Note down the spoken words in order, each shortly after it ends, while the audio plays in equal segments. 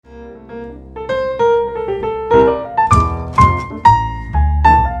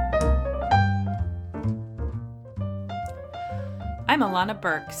Alana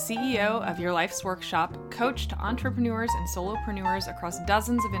Burke, CEO of Your Life's Workshop, coach to entrepreneurs and solopreneurs across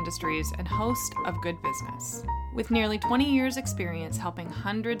dozens of industries, and host of Good Business. With nearly 20 years' experience helping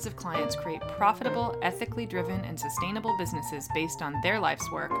hundreds of clients create profitable, ethically driven, and sustainable businesses based on their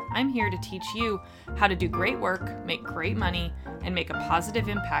life's work, I'm here to teach you how to do great work, make great money, and make a positive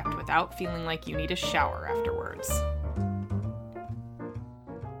impact without feeling like you need a shower afterwards.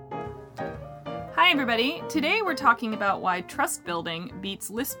 Hi everybody, today we're talking about why trust building beats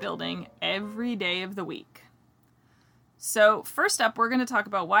list building every day of the week. So first up, we're going to talk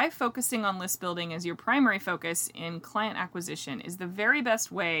about why focusing on list building as your primary focus in client acquisition is the very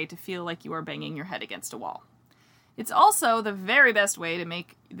best way to feel like you are banging your head against a wall. It's also the very best way to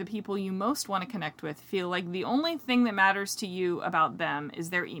make the people you most want to connect with feel like the only thing that matters to you about them is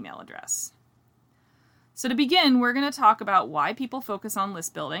their email address. So to begin, we're going to talk about why people focus on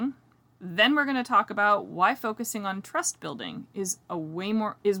list building. Then we're going to talk about why focusing on trust building is way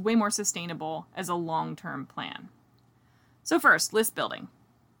more sustainable as a long-term plan. So first, list building.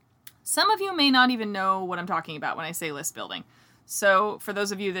 Some of you may not even know what I'm talking about when I say list building. So for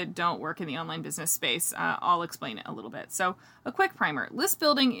those of you that don't work in the online business space, I'll explain it a little bit. So a quick primer. List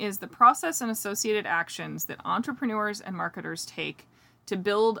building is the process and associated actions that entrepreneurs and marketers take to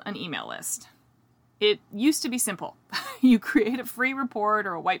build an email list. It used to be simple. You create a free report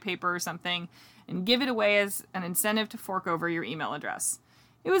or a white paper or something and give it away as an incentive to fork over your email address.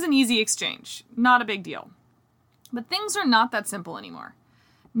 It was an easy exchange, not a big deal. But things are not that simple anymore.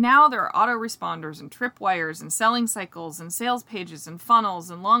 Now there are autoresponders and tripwires and selling cycles and sales pages and funnels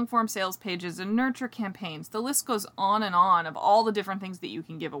and long-form sales pages and nurture campaigns. The list goes on and on of all the different things that you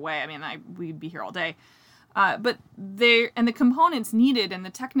can give away. I mean, we'd be here all day. But the components needed and the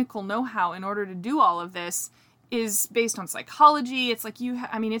technical know-how in order to do all of this is based on psychology. It's like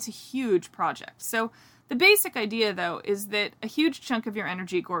it's a huge project. So the basic idea, though, is that a huge chunk of your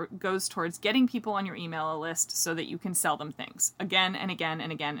energy goes towards getting people on your email list so that you can sell them things again and again and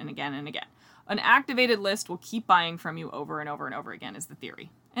again and again and again. An activated list will keep buying from you over and over and over again is the theory,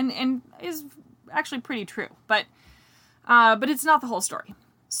 and is actually pretty true. But it's not the whole story.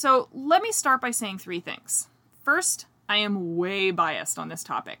 So let me start by saying three things. First, I am way biased on this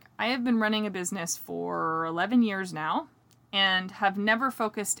topic. I have been running a business for 11 years now and have never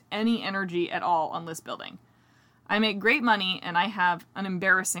focused any energy at all on list building. I make great money and I have an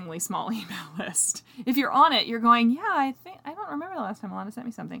embarrassingly small email list. If you're on it, you're going, yeah, I don't remember the last time Alana sent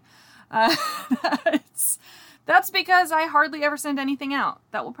me something. That's because I hardly ever send anything out.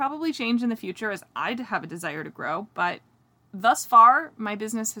 That will probably change in the future as I have a desire to grow, but thus far, my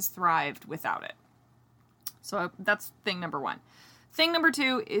business has thrived without it. So that's thing number one. Thing number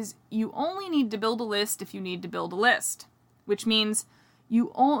two is you only need to build a list if you need to build a list, which means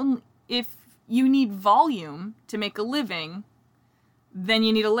if you need volume to make a living, then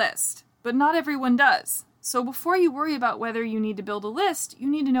you need a list. But not everyone does. So before you worry about whether you need to build a list, you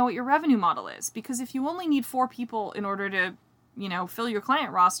need to know what your revenue model is. Because if you only need 4 people in order to, fill your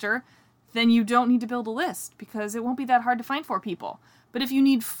client roster, then you don't need to build a list because it won't be that hard to find 4 people. But if you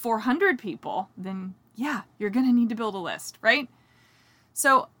need 400 people, then yeah, you're going to need to build a list, right?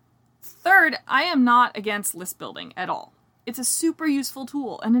 So third, I am not against list building at all. It's a super useful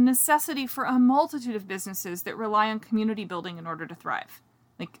tool and a necessity for a multitude of businesses that rely on community building in order to thrive.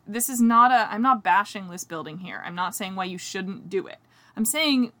 I'm not bashing list building here. I'm not saying why you shouldn't do it. I'm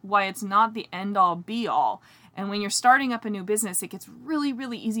saying why it's not the end all be all. And when you're starting up a new business, it gets really,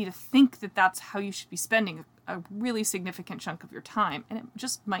 really easy to think that that's how you should be spending a really significant chunk of your time, and it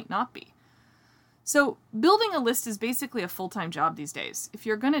just might not be. So building a list is basically a full-time job these days. If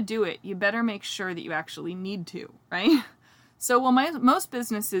you're going to do it, you better make sure that you actually need to, right? So while most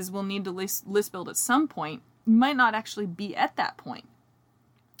businesses will need to list build at some point, you might not actually be at that point.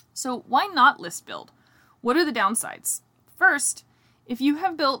 So why not list build? What are the downsides? First, if you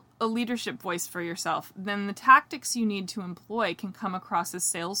have built a leadership voice for yourself, then the tactics you need to employ can come across as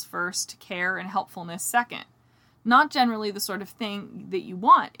sales first, care, and helpfulness second. Not generally the sort of thing that you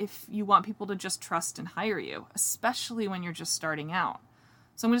want if you want people to just trust and hire you, especially when you're just starting out.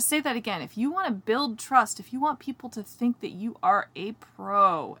 So I'm going to say that again. If you want to build trust, if you want people to think that you are a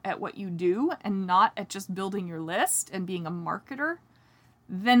pro at what you do and not at just building your list and being a marketer,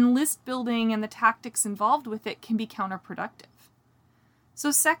 then list building and the tactics involved with it can be counterproductive. So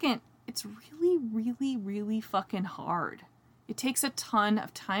second, it's really, really, really fucking hard. It takes a ton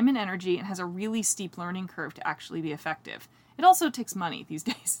of time and energy and has a really steep learning curve to actually be effective. It also takes money these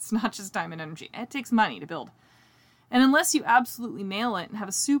days. It's not just time and energy. It takes money to build. And unless you absolutely nail it and have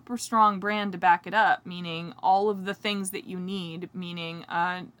a super strong brand to back it up, meaning all of the things that you need, meaning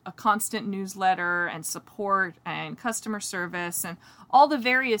a constant newsletter and support and customer service and all the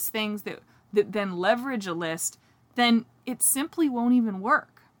various things that then leverage a list, then it simply won't even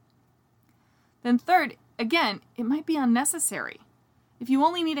work. Then third, again, it might be unnecessary. If you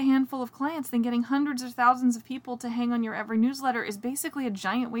only need a handful of clients, then getting hundreds or thousands of people to hang on your every newsletter is basically a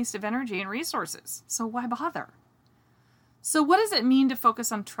giant waste of energy and resources. So why bother? So what does it mean to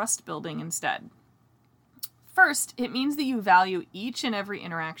focus on trust building instead? First, it means that you value each and every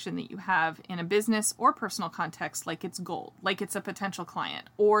interaction that you have in a business or personal context like it's gold, like it's a potential client,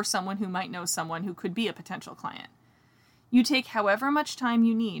 or someone who might know someone who could be a potential client. You take however much time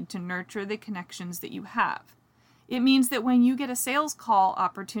you need to nurture the connections that you have. It means that when you get a sales call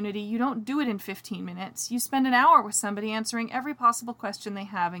opportunity, you don't do it in 15 minutes. You spend an hour with somebody answering every possible question they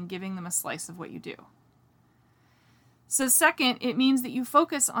have and giving them a slice of what you do. So second, it means that you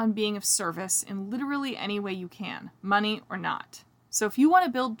focus on being of service in literally any way you can, money or not. So if you want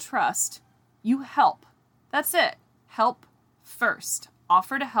to build trust, you help. That's it. Help first.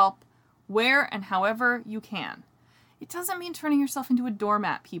 Offer to help where and however you can. It doesn't mean turning yourself into a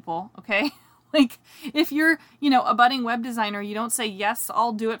doormat, people, okay? Like, if you're, a budding web designer, you don't say, yes,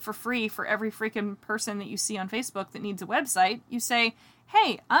 I'll do it for free for every freaking person that you see on Facebook that needs a website. You say,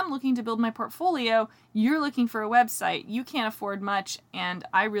 hey, I'm looking to build my portfolio. You're looking for a website. You can't afford much, and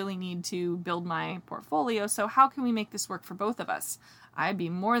I really need to build my portfolio. So how can we make this work for both of us? I'd be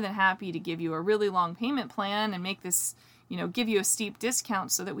more than happy to give you a really long payment plan and make this, give you a steep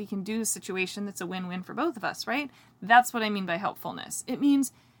discount so that we can do a situation that's a win-win for both of us, right? That's what I mean by helpfulness. It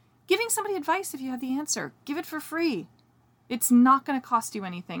means giving somebody advice if you have the answer. Give it for free. It's not going to cost you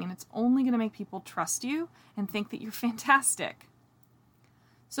anything, and it's only going to make people trust you and think that you're fantastic.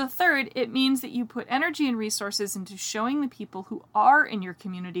 So third, it means that you put energy and resources into showing the people who are in your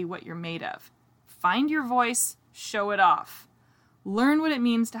community what you're made of. Find your voice, show it off. Learn what it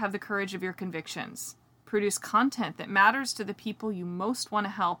means to have the courage of your convictions. Produce content that matters to the people you most want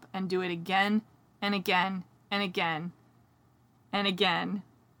to help, and do it again and again and again and again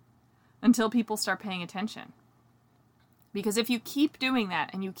until people start paying attention. Because if you keep doing that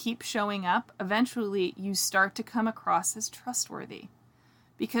and you keep showing up, eventually you start to come across as trustworthy.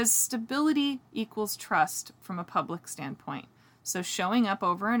 Because stability equals trust from a public standpoint. So showing up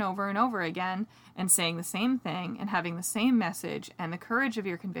over and over and over again and saying the same thing and having the same message and the courage of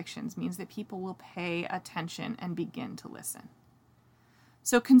your convictions means that people will pay attention and begin to listen.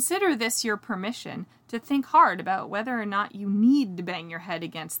 So consider this your permission to think hard about whether or not you need to bang your head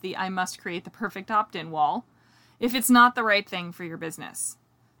against the I must create the perfect opt-in wall if it's not the right thing for your business.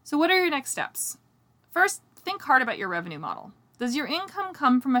 So what are your next steps? First, think hard about your revenue model. Does your income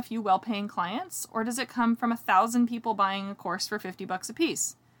come from a few well-paying clients, or does it come from 1,000 people buying a course for $50 a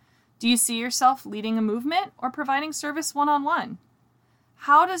piece? Do you see yourself leading a movement or providing service one-on-one?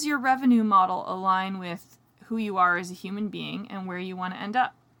 How does your revenue model align with who you are as a human being and where you want to end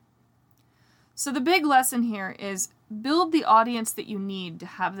up? So the big lesson here is build the audience that you need to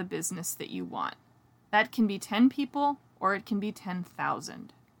have the business that you want. That can be 10 people or it can be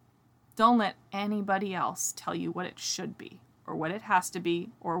 10,000. Don't let anybody else tell you what it should be, or what it has to be,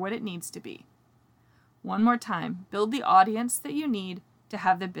 or what it needs to be. One more time, build the audience that you need to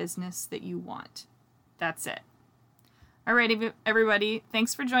have the business that you want. That's it. All right, everybody,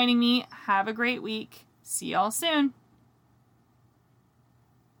 thanks for joining me. Have a great week. See y'all soon.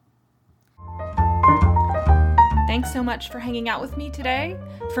 Thanks so much for hanging out with me today.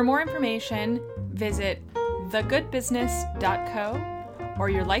 For more information, visit thegoodbusiness.co or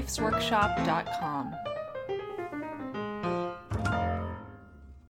yourlifesworkshop.com.